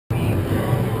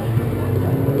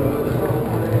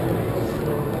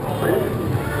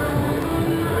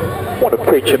want to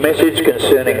preach a message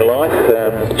concerning life.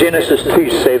 Genesis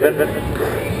 2:7.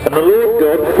 And the Lord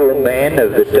God formed man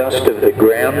of the dust of the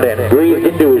ground and breathed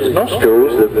into his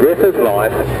nostrils the breath of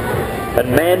life,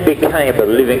 and man became a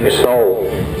living soul.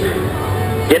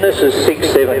 Genesis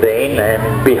 6:17.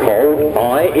 And behold,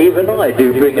 I, even I,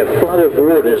 do bring a flood of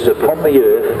waters upon the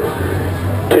earth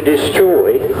to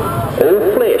destroy all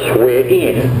flesh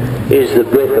wherein is the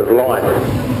breath of life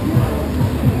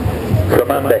from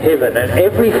under heaven, and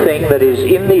everything that is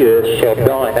in the earth shall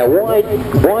die. Now why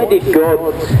did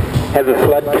God have a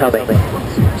flood coming?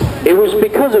 It was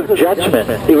because of judgment.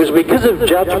 It was because of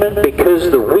judgment,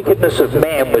 because the wickedness of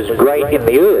man was great in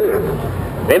the earth.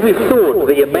 Every thought,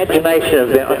 the imagination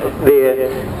of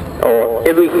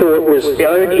every thought was their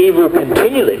own evil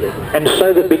continually. And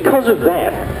so that because of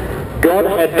that, God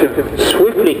had to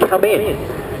swiftly come in.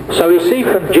 So we see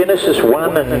from Genesis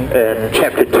 1 and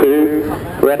chapter 2,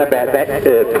 around about that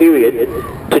period,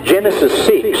 to Genesis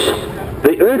 6,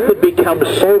 the earth had become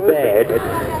so bad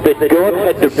that God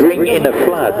had to bring in a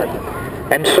flood.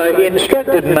 And so he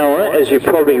instructed Noah, as you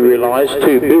probably realise,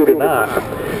 to build an ark,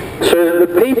 so that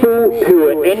the people who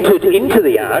were entered into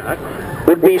the ark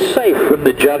would be safe from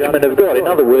the judgment of God. In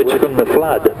other words, from the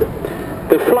flood.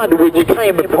 The flood which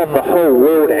came upon the whole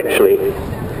world, actually.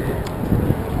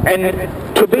 And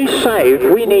to be saved,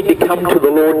 we need to come to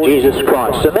the Lord Jesus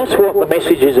Christ. And that's what the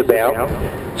message is about.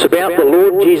 It's about the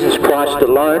Lord Jesus Christ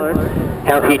alone,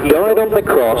 how he died on the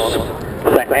cross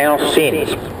for our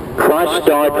sins. Christ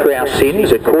died for our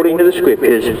sins, according to the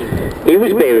Scriptures. He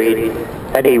was buried,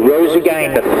 and he rose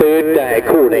again the third day,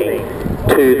 according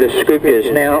to the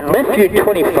Scriptures. Now, Matthew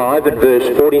 25 and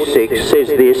verse 46 says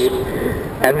this,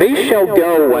 and these shall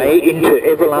go away into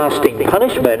everlasting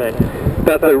punishment,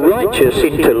 but the righteous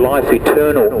into life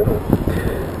eternal.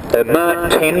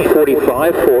 Mark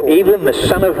 10:45, for even the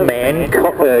Son of Man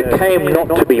came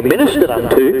not to be ministered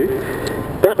unto,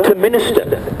 but to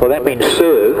minister, well that means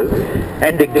serve,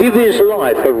 and to give his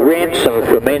life a ransom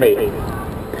for many.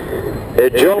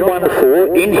 John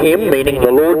 1:4, in him, meaning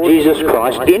the Lord Jesus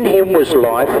Christ, in him was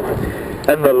life,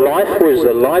 and the life was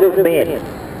the light of men.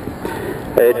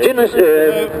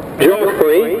 John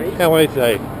 3. How are you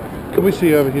today? Can we see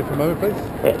you over here for a moment, please?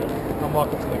 Yeah. I'm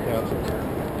Michael from the council.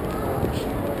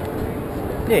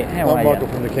 Yeah, how are you? I'm Michael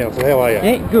from the council. How are you?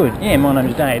 Yeah, good. Yeah, my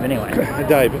name's Dave anyway.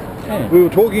 Dave, yeah. We were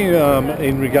talking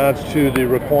in regards to the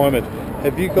requirement.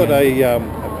 Have you got a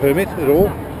permit at all?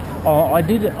 Oh, I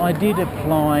did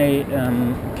apply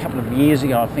a couple of years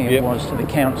ago, I think it was, to the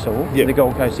council, to the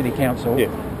Gold Coast City Council.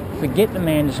 Forget the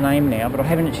man's name now, but I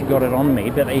haven't actually got it on me.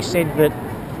 But he said that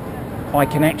I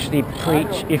can actually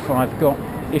preach if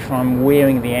I'm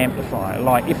wearing the amplifier.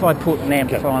 Like if I put an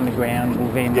amplifier on the ground, well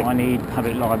then I need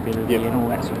public liability and all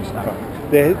that sort of stuff.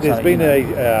 There's been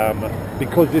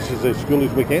because this is a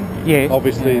Schoolies weekend,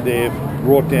 obviously they've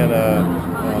brought down a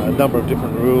number of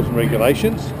different rules and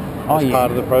regulations as part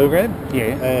of the program.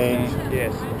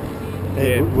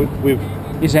 We've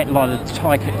is that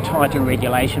like a tighter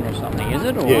regulation or something, is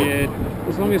it? Or?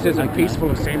 As long as there's a peaceful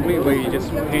assembly where you're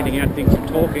just handing out things and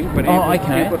talking, but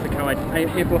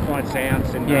amplified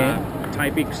sounds and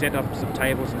big setups of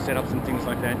tables and setups and things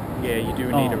like that, you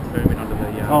do need a permit under the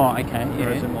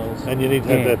roads and malls. And you need to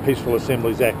have the Peaceful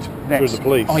Assemblies Act through the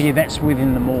police. Oh yeah, that's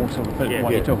within the mall sort of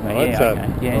what you're talking about.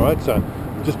 Alright, so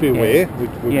just be aware,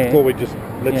 before we just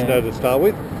let you know to start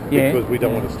with, because we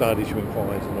don't want to start issuing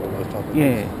fines and all those type of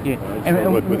things. And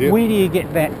where do you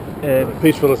get that?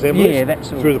 Peaceful Assemblies? Yeah, that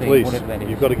sort through of the thing, police.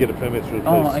 You've got to get a permit through the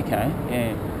police. Oh, okay,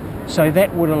 So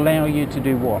that would allow you to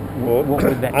do what? What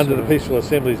would that under the Peaceful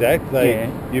Assemblies Act,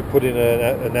 you put in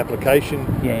an application,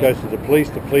 goes to the police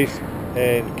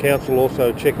and council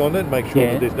also check on it, make sure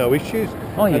that there's no issues,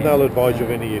 and they'll advise you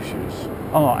of any issues.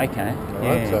 Oh, okay.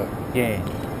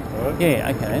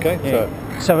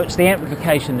 So it's the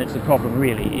application that's the problem,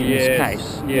 really, in this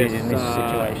case, in this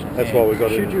situation. That's why we've got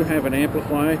Should you have an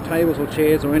amplifier, tables or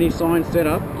chairs or any sign set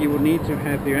up, you will need to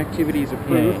have the activities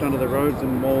approved under the roads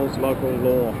and malls local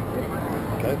law.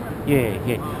 Okay.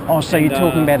 Oh, so you're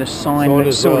talking about a sign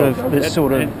that's sort of and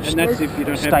that's if you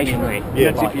don't stationary. Have any,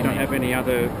 that's if you don't have any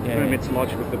other permits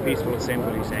lodged with the Peaceful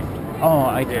Assemblies Act. Oh,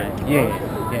 okay.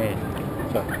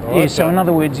 So in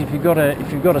other words, if you've got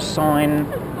a sign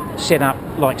set up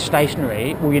like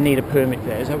stationary, well, you need a permit for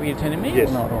that. Is that what you're telling me? Yes,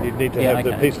 or not? you need to have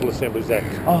the Peaceful Assemblies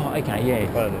Act. Oh, okay,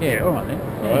 all right then.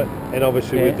 All right, and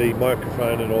obviously with the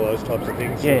microphone and all those types of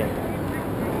things,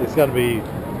 it's going to be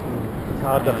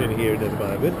hard enough in here at the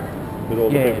moment with all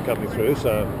the people coming through.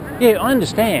 So I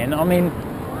understand. I mean,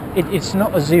 it's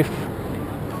not as if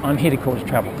I'm here to cause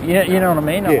trouble. Yeah, you know what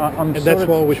I mean? Yeah. I'm and that's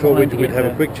why we thought we'd have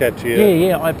a quick chat to you.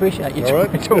 Yeah, I appreciate you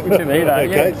talking to me.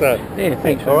 Okay, so... Yeah,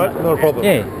 thanks all very right, much. not a problem.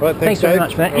 Yeah, right, thanks very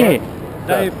much for that. Right. Yeah.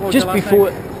 Dave, Just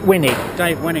before... Winnie.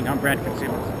 Dave Wenning, I'm Brad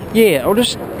Fitzsimmons. Yeah, I'll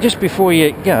just before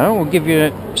you go, I'll give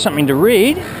you something to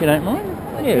read, if you don't mind.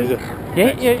 Yeah.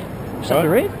 Something to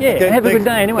read? Yeah, okay, have a good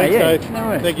day anyway. Thanks, yeah, Dave. no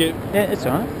worries. Thank you. Yeah, it's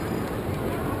all right.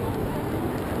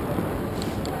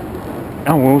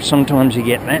 Oh well, sometimes you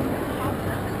get that.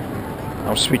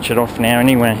 I'll switch it off now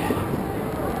anyway.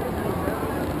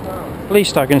 At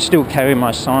least I can still carry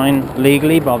my sign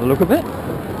legally by the look of it.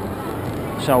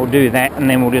 So I'll do that and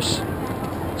then we'll just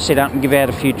set up and give out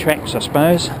a few tracks, I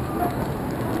suppose.